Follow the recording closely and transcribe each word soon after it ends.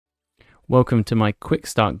Welcome to my quick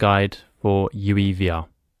start guide for UEVR.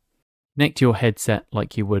 Connect your headset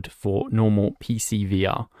like you would for normal PC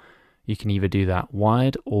VR. You can either do that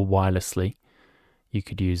wired or wirelessly. You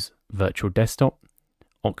could use virtual desktop,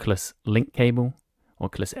 Oculus Link cable,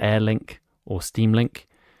 Oculus Air Link, or Steam Link.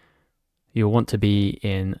 You'll want to be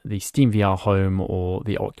in the Steam VR Home or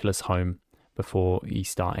the Oculus Home before you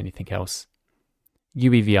start anything else.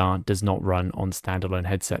 UEVR does not run on standalone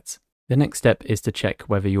headsets. The next step is to check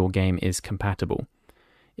whether your game is compatible.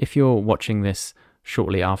 If you're watching this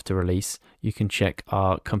shortly after release, you can check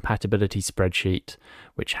our compatibility spreadsheet,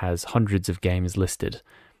 which has hundreds of games listed.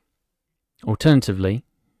 Alternatively,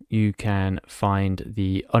 you can find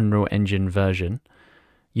the Unreal Engine version.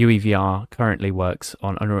 UEVR currently works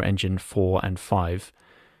on Unreal Engine 4 and 5,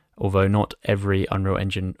 although not every Unreal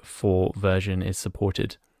Engine 4 version is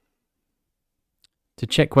supported. To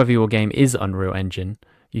check whether your game is Unreal Engine,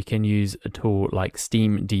 you can use a tool like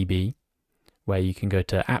SteamDB, where you can go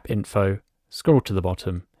to App Info, scroll to the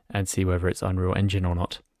bottom, and see whether it's Unreal Engine or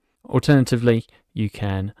not. Alternatively, you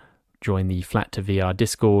can join the Flat to VR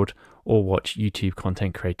Discord or watch YouTube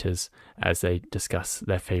content creators as they discuss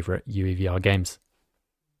their favorite UEVR games.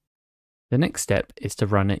 The next step is to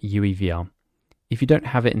run UEVR. If you don't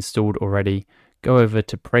have it installed already, go over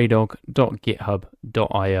to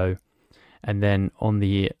praydog.github.io and then on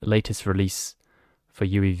the latest release for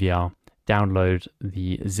UEVR, download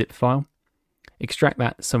the zip file, extract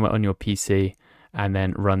that somewhere on your PC, and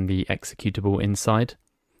then run the executable inside.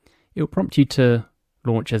 It will prompt you to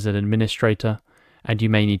launch as an administrator, and you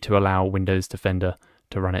may need to allow Windows Defender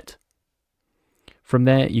to run it. From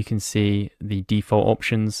there, you can see the default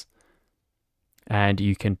options, and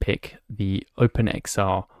you can pick the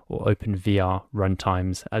OpenXR or OpenVR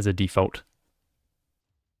runtimes as a default.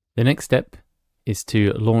 The next step is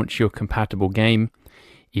to launch your compatible game,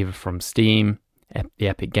 either from Steam, the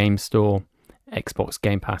Epic Games Store, Xbox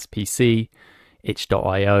Game Pass PC,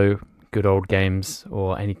 itch.io, Good Old Games,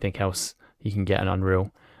 or anything else you can get an Unreal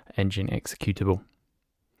Engine executable.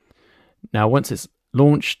 Now, once it's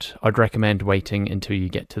launched, I'd recommend waiting until you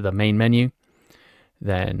get to the main menu,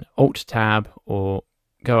 then Alt-Tab or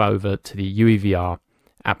go over to the UEVR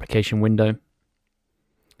application window,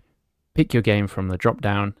 pick your game from the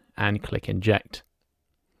drop-down and click Inject.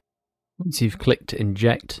 Once you've clicked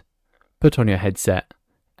Inject, put on your headset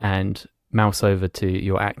and mouse over to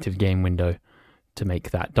your active game window to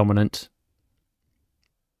make that dominant.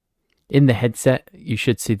 In the headset, you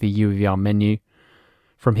should see the UEVR menu.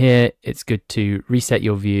 From here, it's good to reset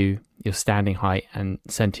your view, your standing height, and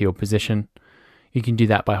center your position. You can do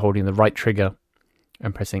that by holding the right trigger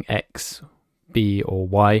and pressing X, B, or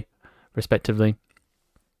Y, respectively.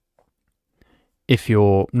 If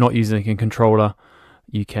you're not using a controller,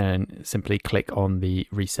 you can simply click on the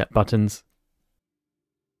reset buttons.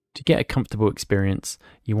 To get a comfortable experience,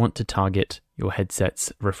 you want to target your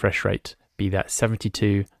headset's refresh rate, be that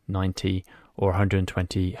 72, 90, or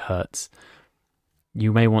 120 Hz.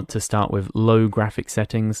 You may want to start with low graphic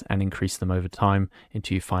settings and increase them over time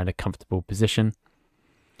until you find a comfortable position.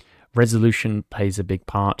 Resolution plays a big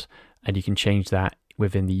part, and you can change that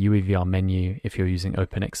within the UEVR menu if you're using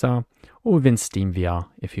OpenXR, or within Steam VR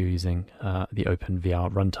if you're using the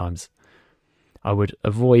OpenVR runtimes. I would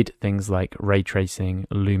avoid things like ray tracing,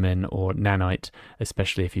 lumen, or nanite,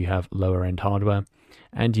 especially if you have lower end hardware,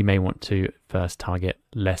 and you may want to first target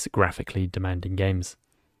less graphically demanding games.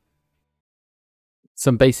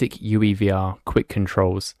 Some basic UEVR quick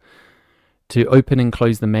controls. To open and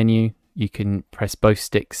close the menu, you can press both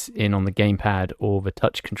sticks in on the gamepad or the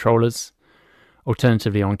touch controllers.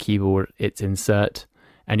 Alternatively, on keyboard, it's insert,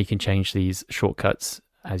 and you can change these shortcuts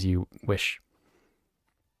as you wish.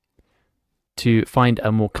 To find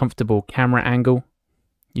a more comfortable camera angle,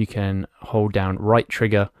 you can hold down right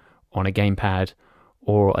trigger on a gamepad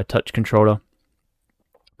or a touch controller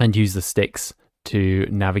and use the sticks to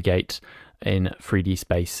navigate in 3D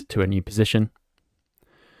space to a new position.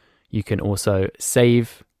 You can also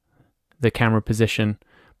save the camera position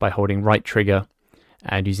by holding right trigger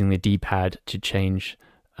and using the D-pad to change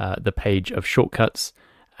the page of shortcuts,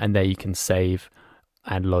 and there you can save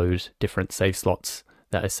and load different save slots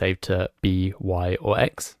that are saved to B, Y, or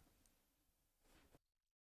X.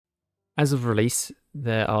 As of release,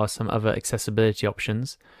 there are some other accessibility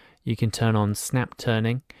options. You can turn on snap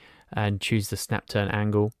turning and choose the snap turn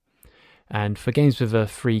angle. And for games with a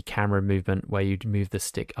free camera movement where you'd move the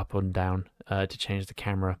stick up and down to change the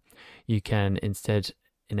camera, you can instead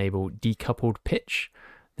enable decoupled pitch.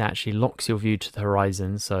 That actually locks your view to the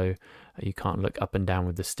horizon, so you can't look up and down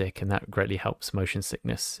with the stick, and that greatly helps motion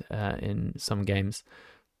sickness in some games.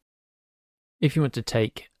 If you want to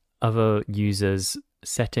take other users'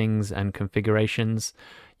 settings and configurations,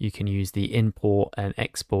 you can use the import and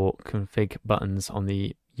export config buttons on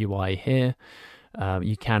the UI here.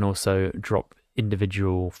 You can also drop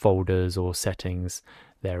individual folders or settings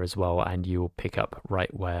there as well, and you will pick up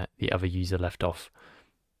right where the other user left off.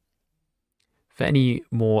 For any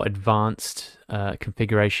more advanced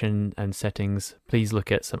configuration and settings, please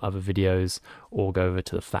look at some other videos or go over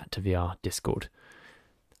to the Flat2VR Discord.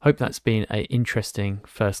 Hope that's been an interesting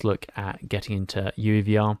first look at getting into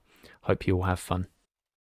UEVR. Hope you all have fun.